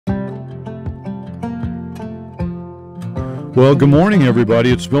Well, good morning,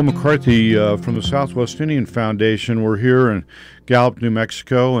 everybody. It's Bill McCarthy from the Southwest Indian Foundation. We're here in Gallup, New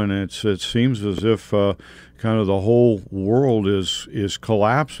Mexico, and it seems as if kind of the whole world is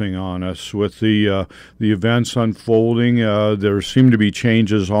collapsing on us with the events unfolding. There seem to be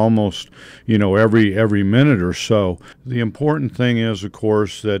changes almost, every minute or so. The important thing is, of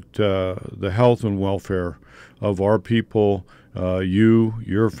course, that the health and welfare of our people,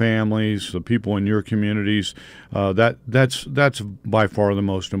 your families, the people in your communities, that's by far the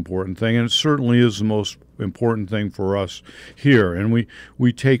most important thing, and it certainly is the most important thing for us here, and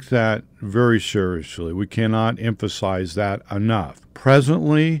we take that very seriously. We cannot emphasize that enough.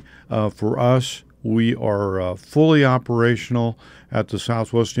 Presently, for us, we are fully operational at the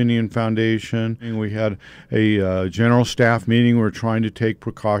Southwest Indian Foundation. We had a general staff meeting. We're trying to take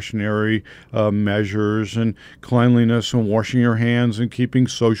precautionary measures and cleanliness and washing your hands and keeping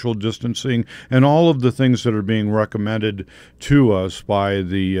social distancing and all of the things that are being recommended to us by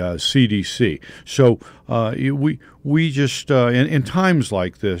the CDC. So we just, in times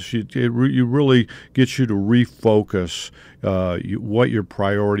like this, it really gets you to refocus what your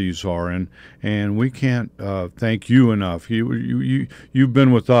priorities are, and we can't thank you enough. You've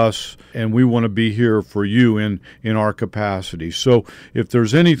been with us, and we want to be here for you in our capacity. So if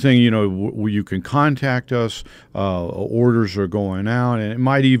there's anything, you can contact us. Orders are going out, and it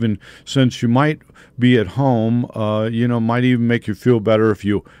might even, since you might be at home, might even make you feel better if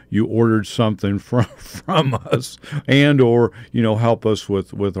you ordered something from us, and or help us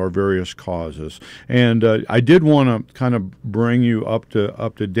with our various causes. And I did want to kind of bring you up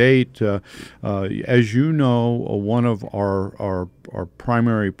to date. As you know, one of our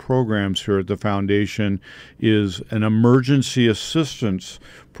primary programs here at the foundation is an emergency assistance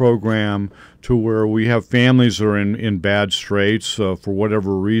program, to where we have families that are in bad straits for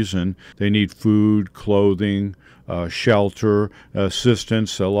whatever reason. They need food, clothing, shelter,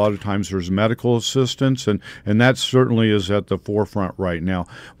 assistance. A lot of times there's medical assistance, and that certainly is at the forefront right now.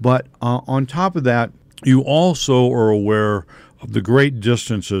 But on top of that, you also are aware of the great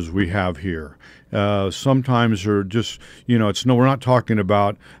distances we have here. Sometimes they're just, we're not talking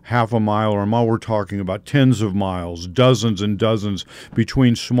about half a mile or a mile. We're talking about tens of miles, dozens and dozens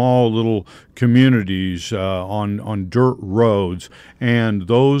between small little communities on dirt roads. And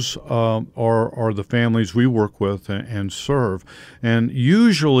those are the families we work with and serve. And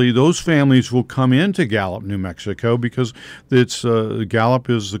usually those families will come into Gallup, New Mexico, because Gallup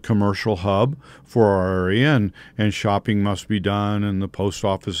is the commercial hub for our area, and shopping must be done, and the post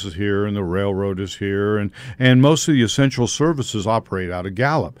office is here, and the railroad is here, and most of the essential services operate out of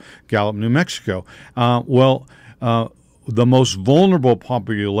Gallup, New Mexico. The most vulnerable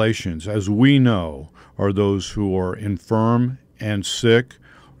populations, as we know, are those who are infirm and sick,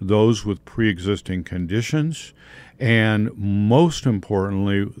 those with pre-existing conditions, and most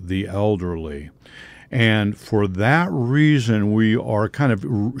importantly, the elderly. And for that reason, we are kind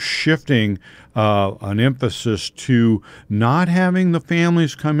of shifting an emphasis to not having the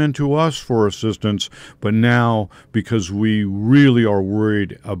families come into us for assistance, but now, because we really are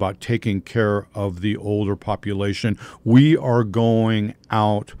worried about taking care of the older population, we are going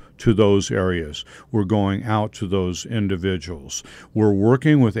out to those areas. We're going out to those individuals. We're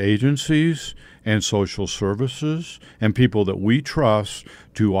working with agencies and social services and people that we trust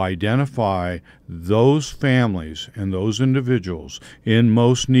to identify those families and those individuals in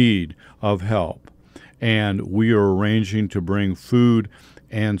most need of help. And we are arranging to bring food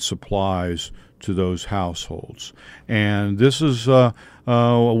and supplies to those households. And this is I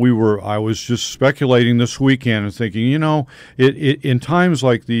was just speculating this weekend and thinking, in times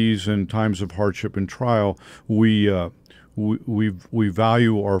like these, in times of hardship and trial, we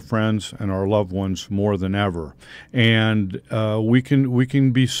value our friends and our loved ones more than ever, and we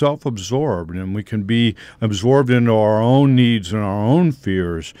can be self-absorbed, and we can be absorbed into our own needs and our own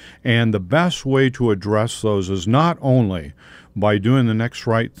fears. And the best way to address those is not only by doing the next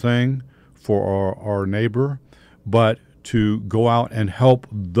right thing for our neighbor, but to go out and help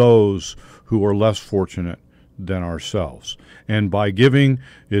those who are less fortunate than ourselves. And by giving,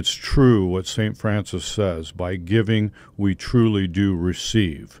 it's true what St. Francis says, by giving we truly do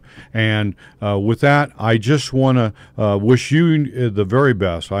receive. And with that, I just want to wish you the very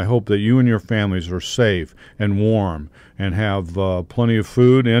best. I hope that you and your families are safe and warm and have plenty of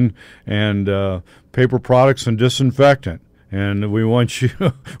food and paper products and disinfectant. And we want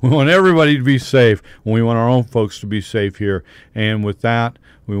we want everybody to be safe, and we want our own folks to be safe here. And with that,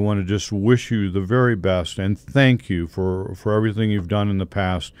 we want to just wish you the very best and thank you for everything you've done in the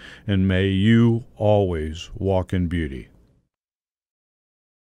past, and may you always walk in beauty.